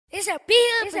It's a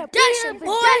big production,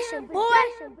 boy.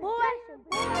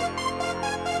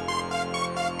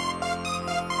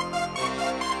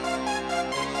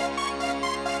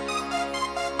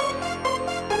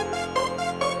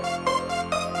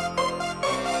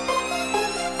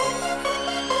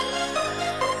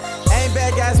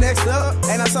 Bad guys next up,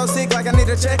 and I'm so sick like I need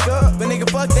a checkup. But nigga,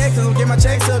 fuck that, cause I'm getting my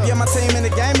checks up. Yeah, my team in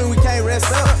the game and we can't rest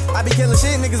up. I be killing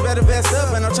shit, niggas better vest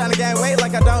up. And I'm trying to gain weight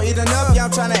like I don't eat enough. Yeah,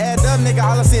 I'm trying to add up, nigga,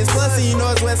 all I see is plus. And you know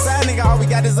it's west side, nigga, all we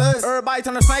got is us. Everybody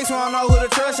turn to snakes, we don't know who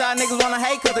to trust. Y'all niggas wanna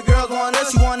hate, cause the girls want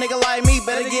us. You want a nigga like me,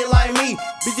 better get like me.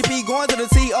 BGP going to the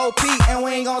TOP, and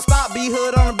we ain't gonna stop, be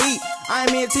hood on the beat. I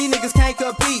ain't me and T, niggas can't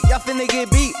compete. Y'all finna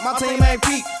get beat, my team ain't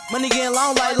peak. Money getting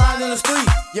long like lines in the street.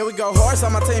 Yeah, we go hard, so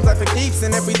my team play for keeps.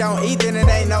 And if we don't eat, then it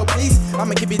ain't no peace.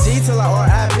 I'ma keep it G till I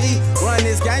RIP. Run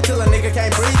this game till a nigga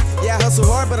can't breathe. Yeah, I hustle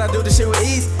hard, but I do this shit with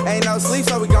ease. Ain't no sleep,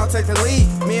 so we gon' take the lead.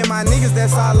 Me and my niggas,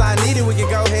 that's all I needed. We can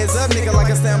go heads up, nigga,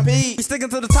 like a stampede. We sticking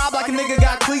to the top like a nigga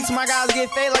got cleats. My guys get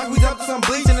fed like we jumped to some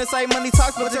bleach. And they say money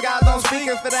talks, but your guys don't speak.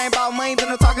 If it ain't about money, then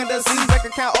I'm talking to C. Bank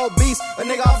account obese, a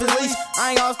nigga off his leash.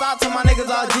 I ain't gon' stop till my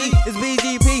niggas all G. It's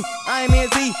BGP, I ain't me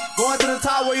and T. Going to the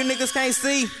top where you niggas can't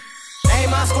see. Ain't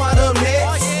my squad up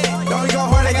next. Don't be go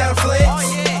hard, they gotta flex.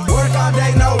 Work all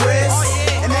day, no rest.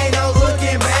 And ain't no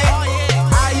looking back.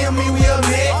 I am me, we up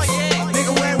next.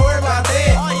 Nigga, we ain't worried about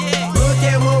that. Look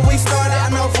at what we started, I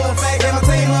know for a fact that my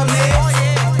team up next.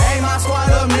 Ain't my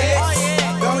squad up next.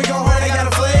 Don't be go hard, they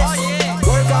gotta flex.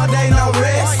 Work all day, no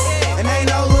rest. And ain't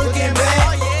no looking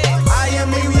back. I am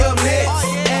me, we up next.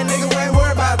 And nigga, we ain't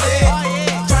worried about that.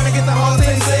 Tryna get the whole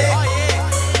team set.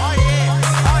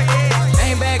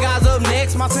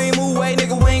 My team move away,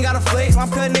 nigga, we ain't gotta flex. I'm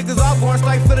cutting niggas off, going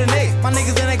straight for the neck. My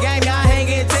niggas in the game, y'all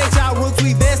hanging text. Y'all roots,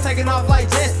 we best, taking off like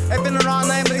jets. They finna wrong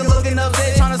name, nigga looking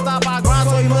upset. Tryna stop our grind,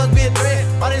 so he must be a threat.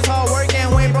 All this hard work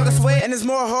and we ain't broke a sweat. And there's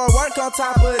more hard work on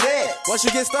top of that. Once you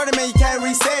get started, man, you can't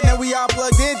reset. Now we all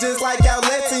plugged in just like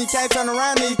outlets. And you can't turn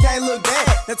around and you can't look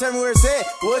back. Now tell me where it's at,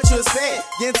 what you expect.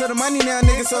 Getting to the money now,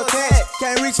 niggas so attached.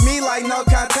 Can't reach me like no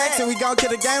contacts. And we gon'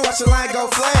 kill the game, watch the line go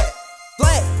flat.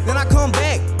 Then I come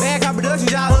back, bad cop productions,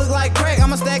 y'all hook like crack.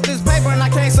 I'ma stack this paper and I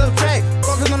can't subtract.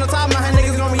 Focus on the top, my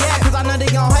niggas gon' react, cause I know they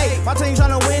gon' hate. My team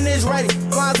tryna win this ready.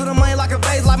 Flying to the money like a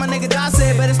vase, like my nigga Dot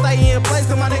said. Better stay in place,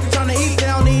 cause my nigga tryna eat, they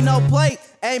don't need no plate.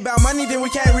 Ain't about money, then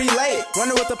we can't relate.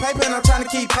 Running with the paper and I'm tryna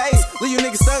keep pace. Leave you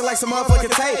niggas stuck like some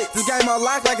motherfucking tape. This game on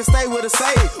lock like a stay with a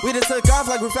safe. We done took off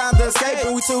like we found the escape.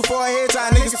 And we too far ahead, y'all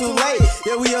niggas too late.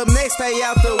 Yeah, we up next, stay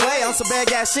out the way. On some bad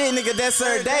guy shit, nigga, that's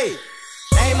our day.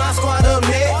 Ain't my squad up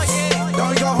next.